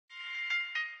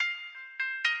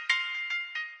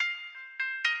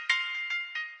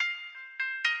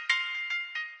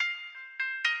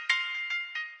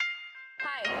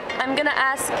I'm gonna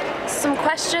ask some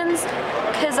questions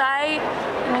because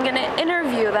I'm gonna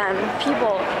interview them,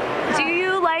 people. Do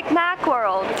you like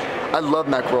Macworld? I love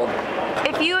Macworld.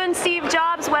 If you and Steve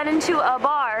Jobs went into a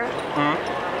bar,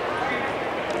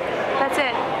 that's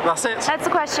it. That's it. That's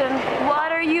the question.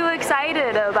 What are you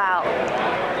excited about?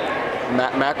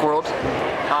 Macworld.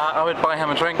 I would buy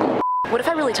him a drink. What if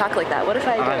I really talk like that? What if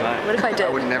I did? What if I did? I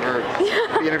would never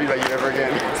be interviewed by you ever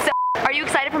again. So, are you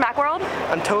excited for Macworld?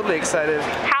 I'm totally excited.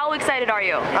 How excited are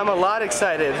you? I'm a lot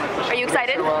excited. Are you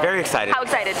excited? Very excited. How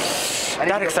excited?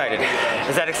 Not excited.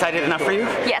 Is that excited enough for you?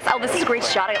 Yes. Oh, this is a great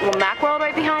shot. I got a little Macworld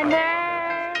right behind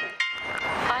there.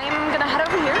 I'm gonna head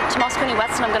over here to Moscone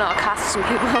West and I'm gonna accost some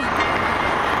people.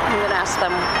 I'm gonna ask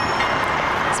them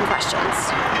some questions.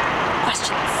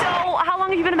 So, how long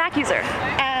have you been a Mac user?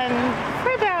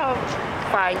 For about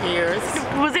 5 years.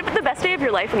 Was it the best day of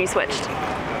your life when you switched?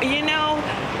 You know,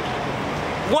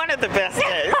 one of the best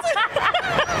days.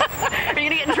 Are you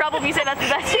gonna get in trouble if you say that's the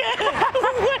best day?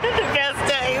 One of the best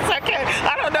days. Okay.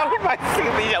 I don't know who might see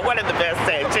me. One of the best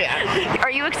days, yeah.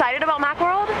 Are you excited about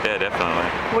Macworld? Yeah, definitely.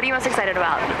 What are you most excited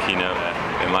about? The keynote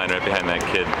in line right behind that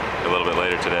kid a little bit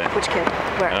later today. Which kid?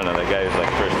 Where? I don't know, that guy who's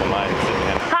like first in line sitting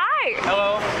in. Hi!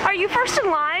 Hello. Are you first in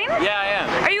line? Yeah, I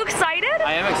am. Are you excited?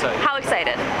 I am excited. How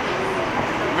excited?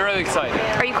 Really excited.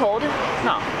 Are you cold?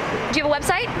 No, Do you have a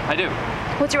website? I do.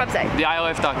 What's your website?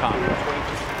 TheIOF.com.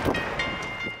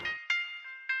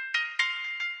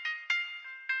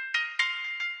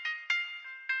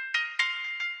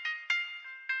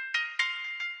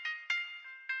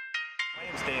 My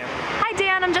name's Dan. Hi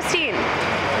Dan, I'm Justine.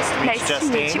 Nice to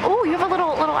meet you, Justine. Oh, you have a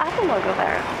little Apple logo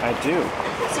there. I do.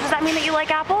 So does that mean that you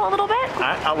like Apple a little bit?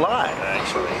 A lot,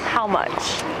 actually. How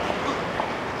much?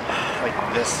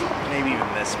 Like this, maybe even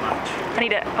this much. I need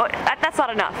to. Oh, that's not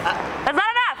enough. That's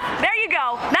not enough. There you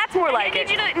go. That's more like it.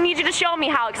 I need you to show me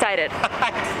how excited.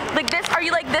 Like this? Are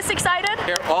you like this excited?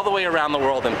 Here, all the way around the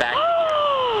world and back.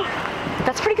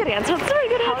 That's a pretty good answer. That's a pretty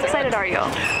good. How excited are you?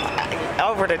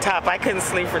 Over the top. I couldn't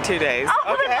sleep for 2 days.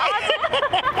 Oh, okay.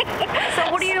 that's awesome.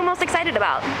 So what are you most excited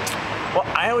about? Well,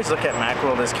 I always look at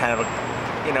Macworld as kind of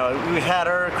a, you know, we've had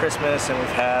our Christmas and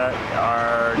we've had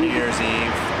our New Year's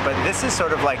Eve, but this is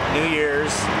sort of like New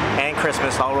Year's and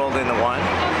Christmas all rolled into one.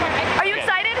 Are you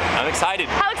excited? I'm excited.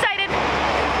 How excited?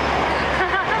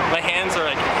 My hands are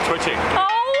like twitching. Oh!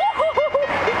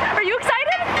 Are you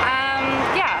excited?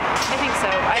 Yeah, I think so.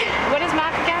 What is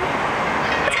Mac again?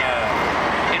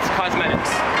 It's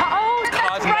cosmetics. Oh,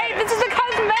 that's right. This is the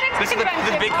cosmetics This is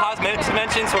the big cosmetics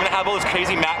convention, so we're gonna have all those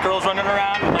crazy Mac girls running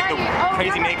around with like the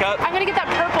crazy makeup. I'm gonna get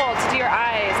that purple to do your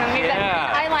eyes and maybe that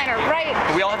eyeliner, right?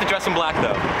 We all have to dress in black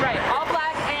though. Right.